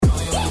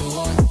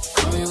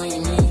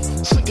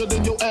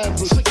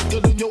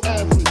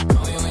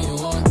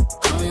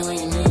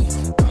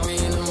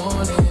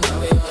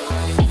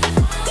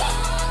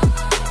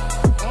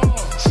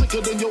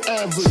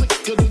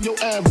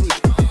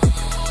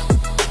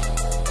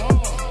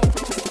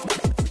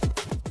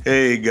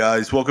Hey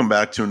guys, welcome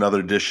back to another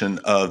edition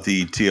of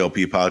the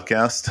TLP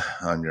podcast.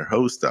 I'm your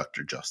host,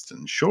 Dr.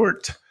 Justin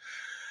Short.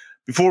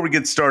 Before we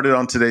get started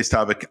on today's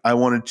topic, I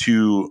wanted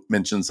to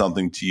mention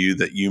something to you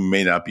that you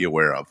may not be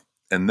aware of.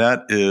 And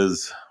that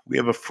is we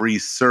have a free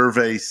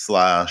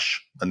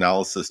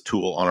survey/analysis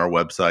tool on our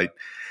website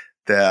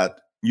that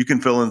you can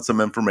fill in some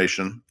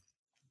information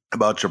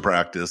about your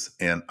practice.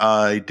 And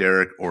I,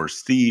 Derek, or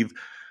Steve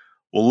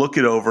will look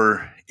it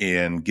over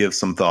and give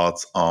some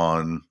thoughts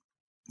on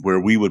where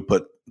we would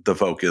put the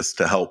focus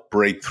to help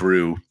break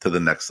through to the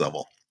next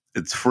level.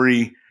 It's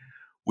free.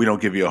 We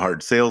don't give you a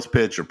hard sales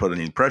pitch or put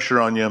any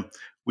pressure on you.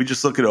 We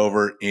just look it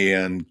over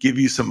and give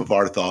you some of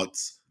our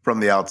thoughts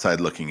from the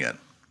outside looking in.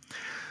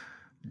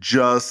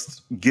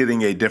 Just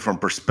getting a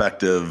different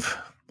perspective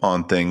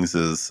on things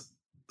is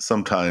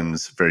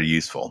sometimes very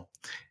useful.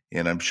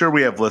 And I'm sure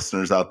we have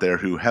listeners out there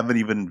who haven't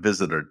even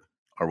visited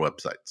our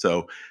website.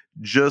 So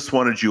just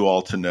wanted you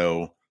all to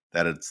know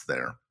that it's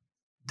there.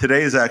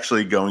 Today is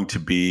actually going to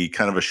be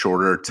kind of a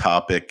shorter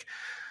topic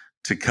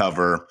to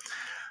cover.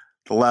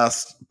 The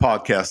last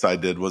podcast I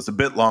did was a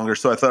bit longer,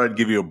 so I thought I'd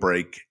give you a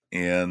break.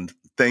 And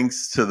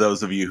thanks to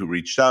those of you who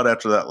reached out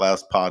after that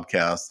last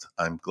podcast.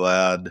 I'm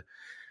glad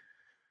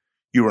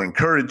you were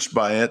encouraged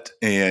by it,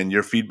 and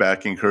your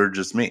feedback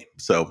encourages me.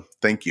 So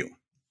thank you.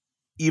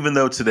 Even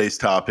though today's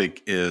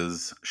topic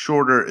is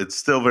shorter, it's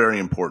still very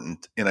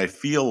important. And I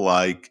feel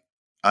like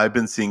I've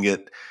been seeing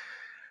it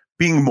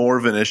being more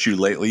of an issue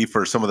lately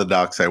for some of the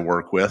docs I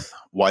work with.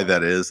 Why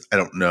that is, I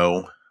don't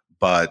know.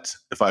 But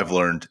if I've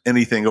learned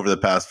anything over the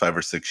past 5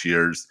 or 6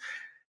 years,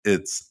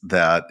 it's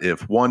that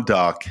if one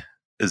doc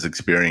is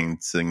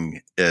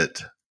experiencing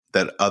it,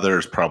 that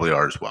others probably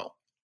are as well.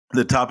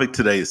 The topic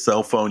today is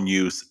cell phone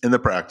use in the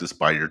practice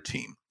by your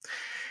team.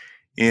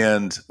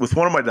 And with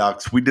one of my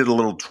docs, we did a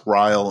little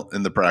trial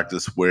in the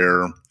practice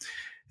where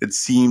it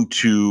seemed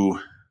to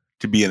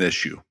be an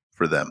issue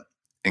for them.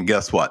 And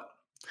guess what?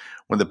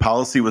 When the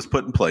policy was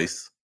put in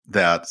place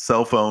that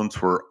cell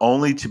phones were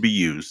only to be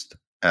used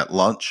at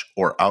lunch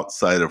or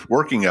outside of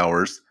working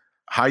hours,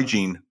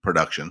 hygiene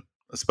production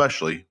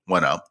especially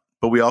went up.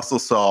 But we also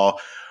saw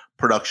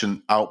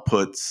production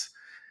outputs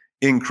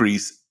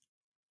increase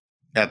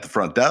at the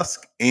front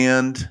desk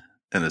and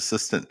in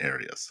assistant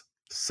areas.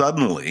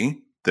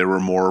 Suddenly, there were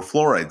more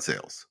fluoride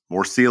sales,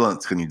 more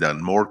sealants getting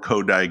done, more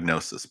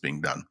co-diagnosis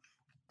being done.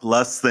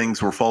 Less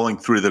things were falling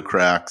through the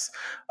cracks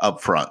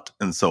up front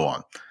and so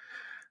on.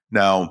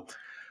 Now,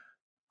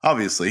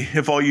 obviously,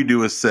 if all you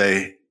do is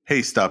say,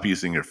 hey, stop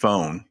using your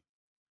phone,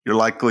 you're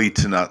likely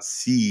to not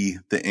see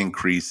the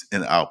increase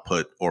in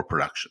output or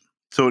production.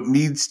 So it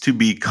needs to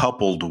be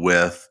coupled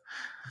with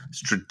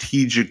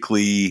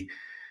strategically,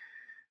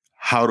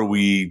 how do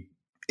we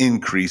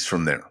increase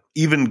from there?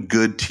 Even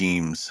good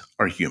teams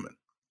are human.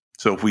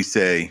 So if we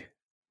say,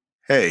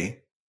 hey,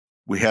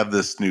 we have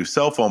this new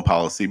cell phone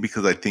policy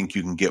because I think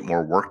you can get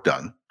more work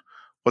done,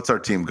 what's our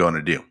team going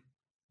to do?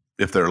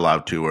 If they're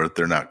allowed to, or if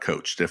they're not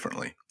coached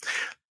differently,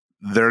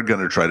 they're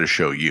going to try to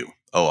show you,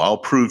 oh, I'll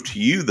prove to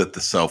you that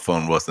the cell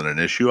phone wasn't an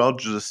issue. I'll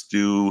just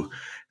do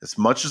as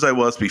much as I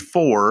was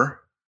before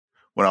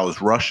when I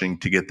was rushing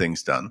to get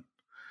things done,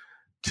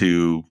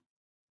 to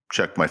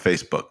check my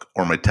Facebook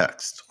or my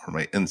text or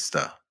my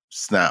Insta,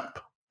 Snap,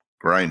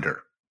 Grindr,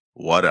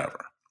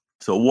 whatever.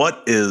 So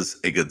what is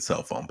a good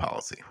cell phone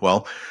policy?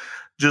 Well,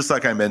 just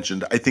like I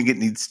mentioned, I think it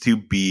needs to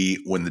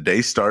be when the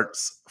day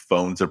starts,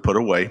 phones are put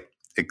away,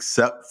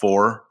 except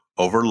for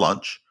over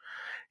lunch,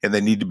 and they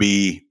need to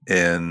be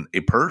in a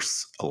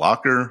purse, a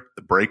locker,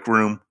 the break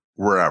room,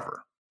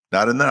 wherever,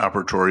 not in the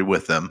operatory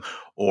with them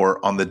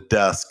or on the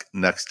desk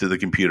next to the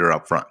computer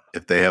up front.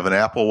 If they have an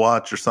Apple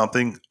Watch or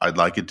something, I'd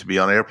like it to be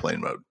on airplane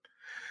mode.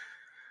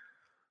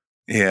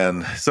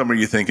 And some of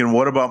you thinking,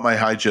 what about my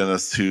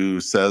hygienist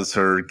who says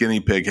her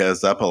guinea pig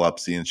has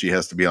epilepsy and she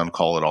has to be on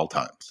call at all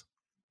times?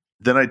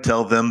 Then I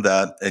tell them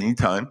that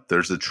anytime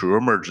there's a true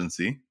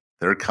emergency,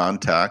 their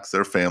contacts,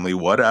 their family,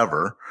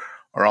 whatever,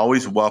 are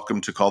always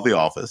welcome to call the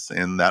office,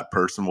 and that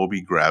person will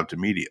be grabbed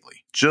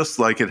immediately, just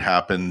like it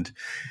happened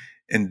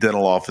in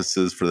dental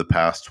offices for the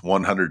past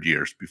 100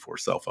 years before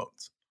cell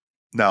phones.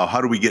 Now, how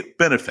do we get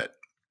benefit?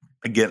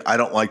 Again, I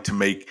don't like to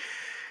make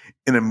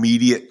an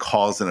immediate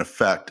cause and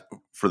effect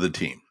for the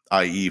team,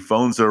 i.e.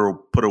 phones are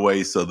put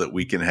away so that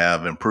we can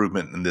have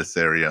improvement in this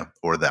area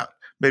or that.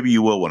 Maybe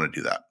you will want to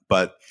do that,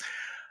 but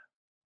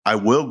I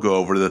will go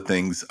over the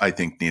things I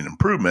think need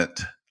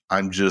improvement.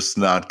 I'm just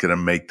not going to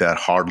make that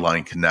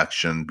hardline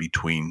connection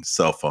between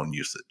cell phone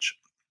usage.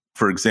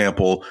 For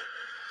example,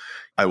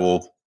 I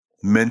will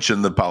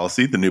mention the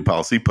policy, the new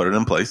policy, put it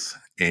in place,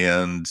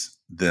 and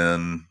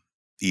then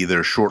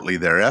either shortly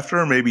thereafter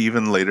or maybe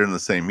even later in the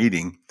same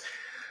meeting,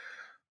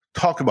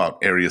 talk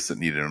about areas that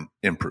need to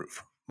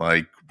improve.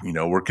 Like,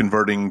 we're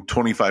converting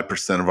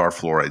 25% of our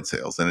fluoride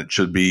sales, and it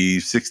should be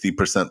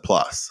 60%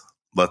 plus.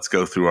 Let's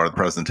go through our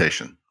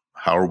presentation.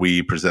 How are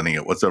we presenting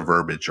it? What's our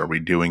verbiage? Are we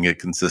doing it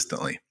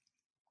consistently?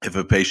 If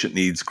a patient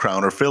needs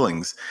crown or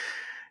fillings,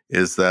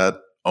 is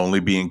that only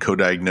being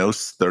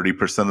co-diagnosed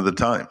 30% of the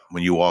time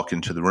when you walk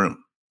into the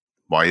room?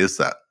 Why is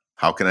that?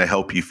 How can I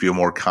help you feel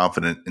more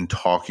confident in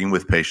talking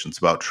with patients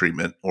about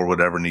treatment or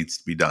whatever needs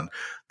to be done?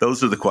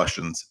 Those are the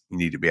questions you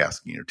need to be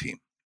asking your team.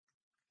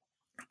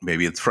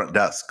 Maybe it's front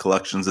desk.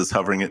 Collections is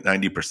hovering at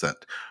 90%.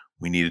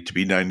 We need it to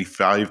be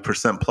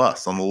 95%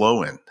 plus on the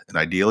low end, and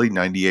ideally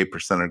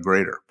 98% or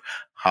greater.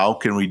 How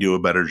can we do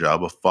a better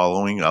job of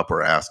following up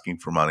or asking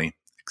for money,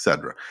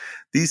 etc.?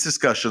 These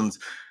discussions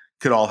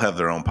could all have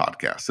their own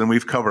podcasts, and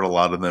we've covered a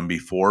lot of them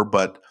before,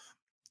 but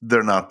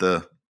they're not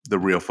the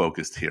real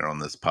focus here on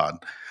this pod.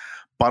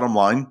 Bottom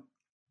line,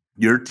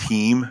 your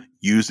team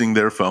using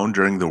their phone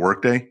during the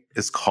workday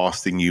is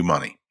costing you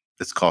money.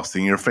 It's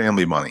costing your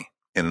family money.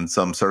 And in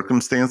some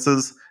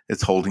circumstances,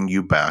 it's holding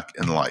you back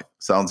in life.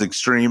 Sounds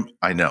extreme,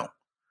 I know,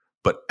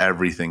 but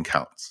everything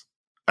counts.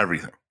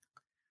 Everything.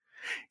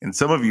 And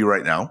some of you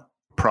right now,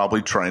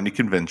 probably trying to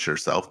convince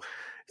yourself,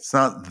 it's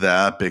not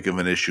that big of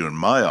an issue in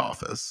my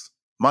office.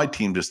 My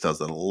team just does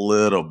it a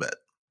little bit.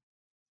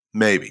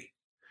 Maybe.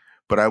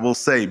 But I will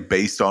say,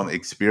 based on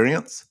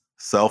experience,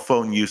 cell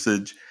phone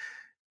usage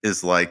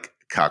is like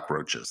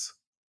cockroaches.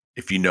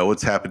 If you know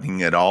what's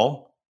happening at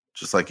all,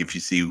 just like if you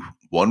see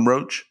one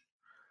roach,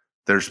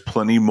 there's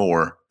plenty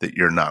more that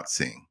you're not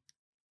seeing.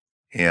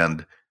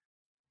 And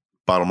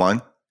bottom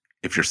line,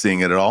 if you're seeing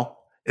it at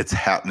all, it's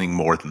happening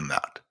more than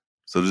that.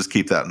 So just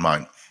keep that in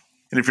mind.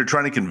 And if you're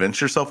trying to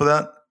convince yourself of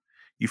that,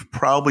 you've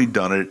probably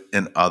done it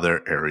in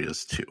other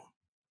areas too,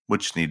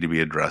 which need to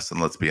be addressed. And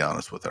let's be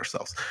honest with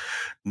ourselves.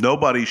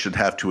 Nobody should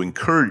have to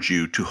encourage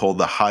you to hold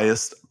the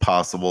highest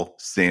possible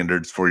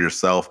standards for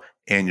yourself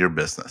and your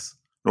business,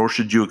 nor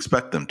should you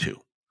expect them to.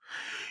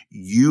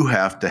 You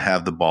have to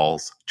have the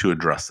balls to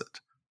address it.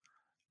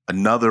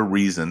 Another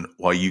reason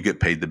why you get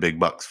paid the big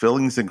bucks.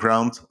 Fillings and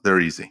crowns, they're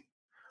easy.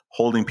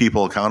 Holding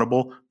people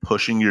accountable,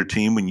 pushing your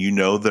team when you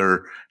know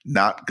they're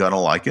not going to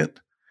like it,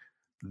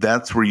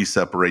 that's where you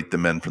separate the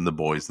men from the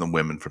boys and the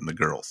women from the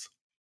girls.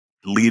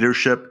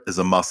 Leadership is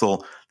a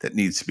muscle that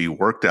needs to be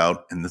worked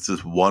out, and this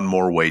is one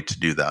more way to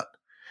do that.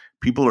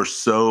 People are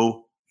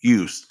so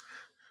used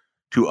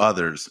to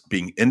others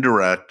being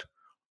indirect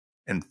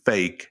and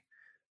fake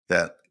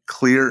that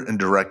clear and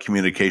direct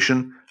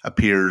communication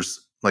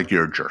appears like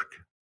you're a jerk.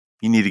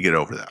 You need to get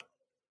over that.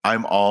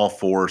 I'm all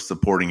for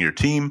supporting your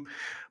team,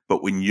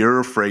 but when you're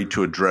afraid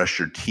to address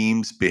your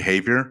team's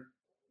behavior,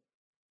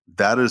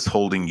 that is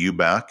holding you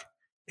back,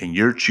 and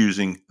you're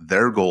choosing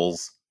their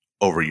goals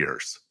over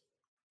yours.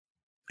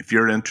 If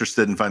you're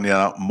interested in finding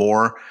out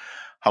more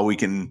how we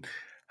can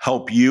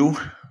help you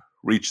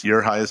reach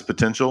your highest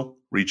potential,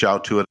 reach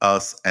out to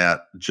us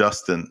at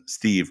Justin,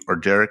 Steve, or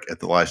Derek at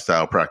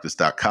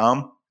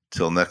thelifestylepractice.com.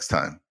 Till next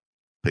time,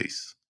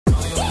 peace.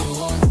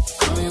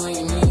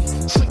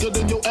 Sicker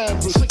than your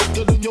average,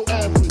 sicker than your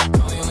average.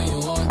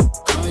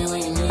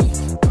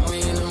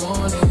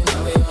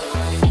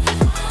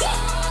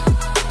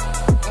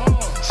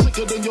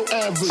 Sicker than your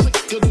average,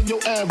 sicker than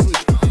your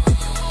average.